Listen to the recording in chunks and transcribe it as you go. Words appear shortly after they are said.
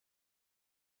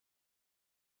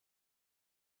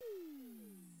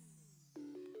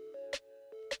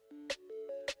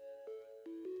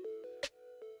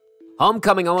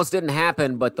Homecoming almost didn't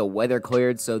happen, but the weather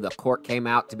cleared, so the court came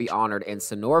out to be honored, and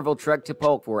Sonoraville trekked to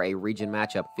Polk for a region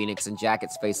matchup. Phoenix and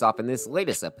Jackets face off in this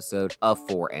latest episode of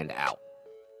 4 and Out.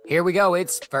 Here we go,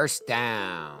 it's first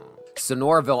down.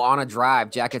 Sonoraville on a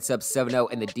drive, Jackets up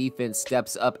 7-0, and the defense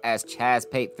steps up as Chaz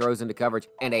Pate throws into coverage,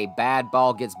 and a bad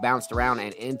ball gets bounced around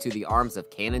and into the arms of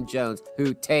Cannon Jones,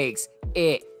 who takes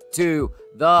it to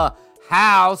the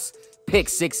house. Pick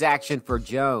 6 action for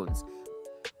Jones.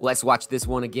 Let's watch this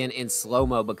one again in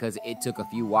slow-mo because it took a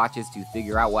few watches to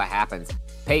figure out what happens.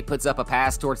 Pate puts up a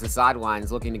pass towards the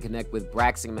sidelines looking to connect with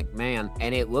Braxton McMahon,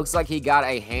 and it looks like he got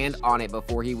a hand on it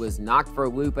before he was knocked for a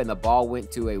loop and the ball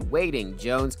went to a waiting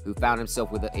Jones, who found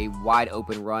himself with a wide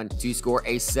open run to score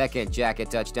a second Jacket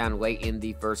touchdown late in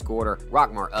the first quarter.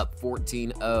 Rockmart up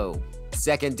 14-0.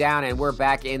 Second down, and we're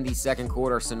back in the second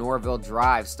quarter. Sonoraville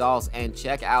drive, stalls, and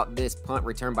check out this punt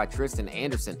return by Tristan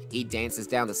Anderson. He dances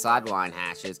down the sideline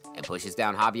hashes and pushes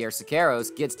down Javier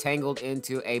Siqueiros, gets tangled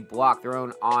into a block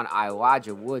thrown on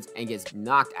Elijah Woods, and gets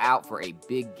knocked out for a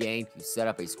big gain to set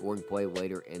up a scoring play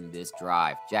later in this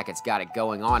drive. Jackets got it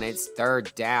going on. It's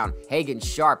third down. Hagan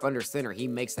Sharp under center. He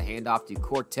makes the handoff to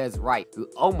Cortez Wright, who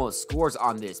almost scores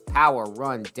on this power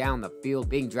run down the field,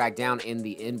 being dragged down in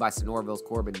the end by Sonoraville's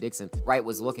Corbin Dixon. Wright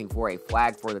was looking for a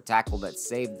flag for the tackle that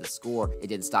saved the score. It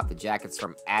didn't stop the Jackets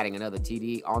from adding another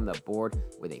TD on the board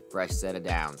with a fresh set of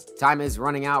downs. Time is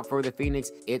running out for the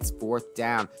Phoenix. It's fourth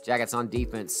down. Jackets on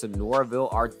defense.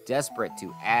 Sonoraville are desperate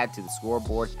to add to the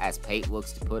scoreboard as Pate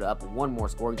looks to put up one more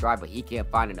scoring drive, but he can't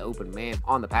find an open man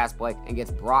on the pass play and gets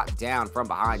brought down from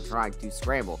behind trying to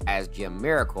scramble as Jim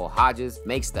Miracle Hodges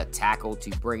makes the tackle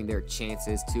to bring their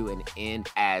chances to an end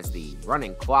as the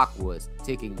running clock was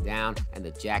ticking down and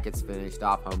the Jackets finished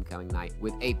off homecoming night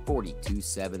with a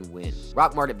 42-7 win.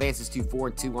 Rockmart advances to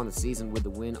 4-2 on the season, with the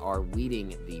win are leading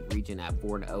the region at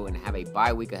 4-0 and have a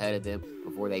bye week ahead of them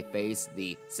before they face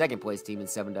the second place team in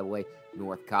 7AA,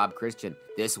 North Cobb Christian.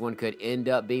 This one could end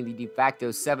up being the de facto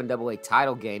 7AA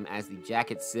title game as the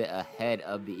Jackets sit ahead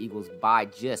of the Eagles by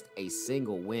just a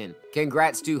single win.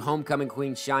 Congrats to homecoming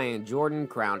queen Cheyenne Jordan,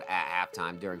 crowned at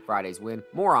halftime during Friday's win.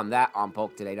 More on that on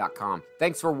PolkToday.com.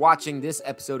 Thanks for watching this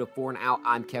episode of 4 and Out.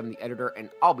 I'm Kevin, the editor, and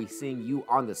I'll be seeing you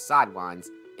on the sidelines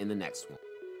in the next one.